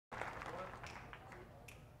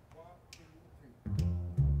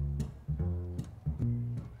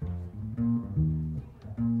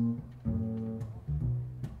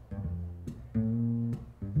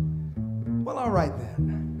Well, all right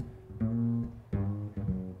then.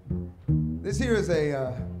 This here is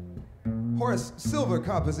a Horace Silver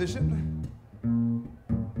composition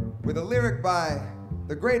with a lyric by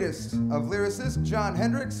the greatest of lyricists, John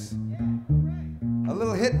Hendricks. A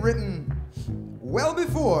little hit written well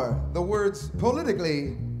before the words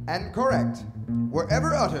politically and correct were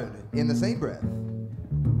ever uttered in the same breath.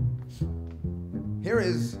 Here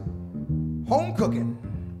is Home Cookin'.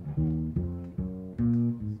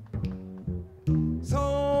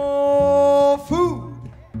 Soul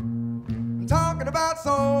food, I'm talking about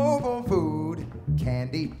soulful food,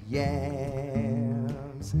 candied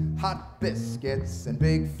yams, hot biscuits, and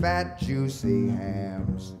big fat juicy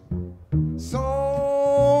hams.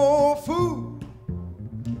 Soul food,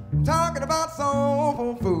 I'm talking about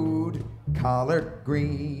soulful food, collard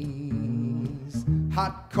greens,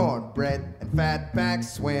 hot cornbread, and fatbacks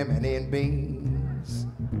swimming in beans.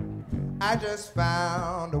 I just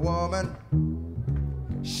found a woman,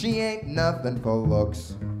 she ain't nothing for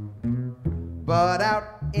looks, but out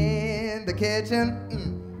in the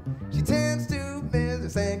kitchen, she tends to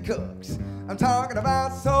business and cooks. I'm talking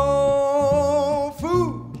about soul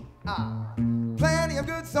food, plenty of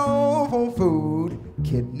good soulful food,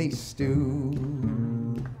 kidney stew,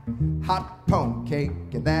 hot pound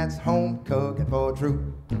cake, and that's home cooking for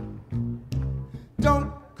true.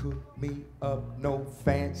 Don't cook me up no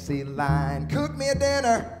fancy line, cook me a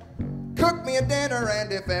dinner. Cook me a dinner,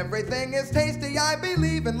 and if everything is tasty, I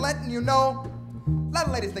believe in letting you know. A lot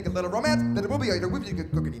of ladies think a little romance, that it will be a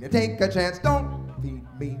good cooking. Take a chance, don't feed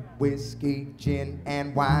me whiskey, gin,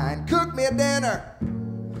 and wine. Cook me a dinner.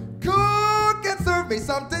 Cook and serve me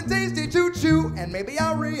something tasty to chew, and maybe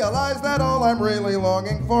I'll realize that all I'm really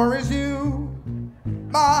longing for is you.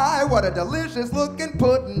 My, what a delicious looking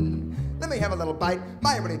pudding. Let me have a little bite.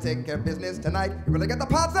 My, really taking care of business tonight. You really got the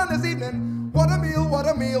pots on this evening. What a meal, what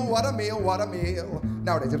a meal, what a meal, what a meal.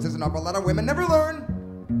 Nowadays, there's an awful lot of women never learn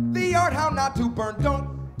the art how not to burn.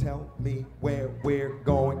 Don't tell me where we're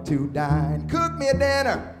going to dine. Cook me a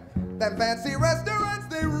dinner. Them fancy restaurants,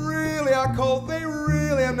 they really are cold. They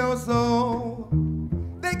really have no soul.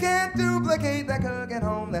 They can't duplicate that cooking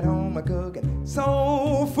home, that home of cooking.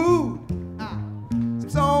 Soul food, some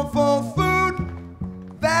soulful food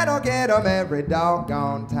that'll get them every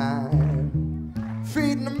doggone time.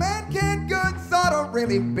 Feeding a man canned goods ought to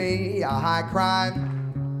really be a high crime.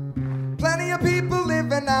 Plenty of people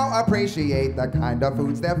living now appreciate the kind of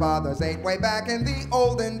foods their fathers ate way back in the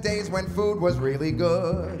olden days when food was really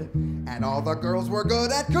good. And all the girls were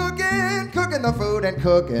good at cooking the food and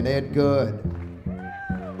cooking it good.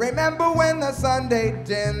 Remember when the Sunday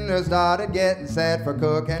dinner started getting set for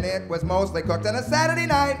cooking? It was mostly cooked on a Saturday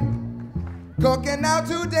night. Cooking now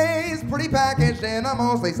today's pretty packaged in a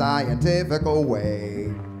mostly scientifical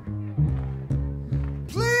way.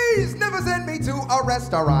 Please never send me to a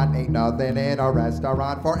restaurant. Ain't nothing in a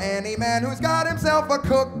restaurant for any man who's got himself a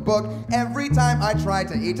cookbook. Every time I try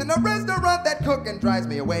to eat in a restaurant, that cooking drives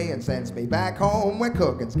me away and sends me back home where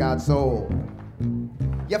cooking's got soul.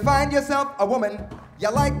 You find yourself a woman,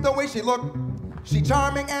 you like the way she look. She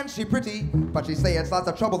charming and she pretty, but she say it's lots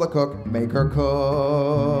of trouble to cook. Make her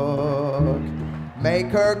cook. Make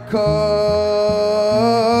her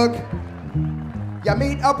cook. You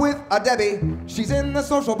meet up with a Debbie, she's in the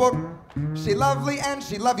social book. She lovely and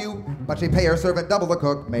she love you, but she pay her servant double to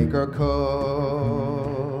cook. Make her cook.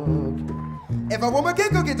 If a woman can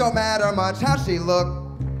cook, it don't matter much how she look.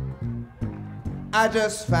 I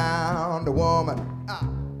just found a woman,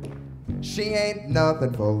 she ain't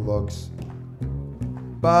nothing for looks,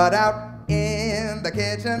 but out in the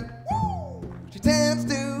kitchen, she tends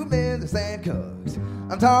to business and cooks.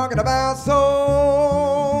 I'm talking about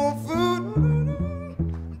soul food,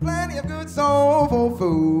 plenty of good soulful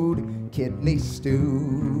food, kidney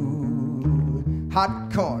stew,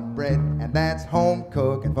 hot cornbread, and that's home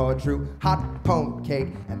cooking for true. Hot pound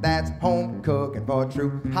cake, and that's home cooking for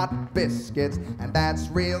true. Hot biscuits, and that's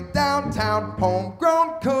real downtown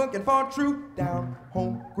homegrown cooking for true. Down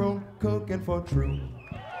homegrown cooking for true.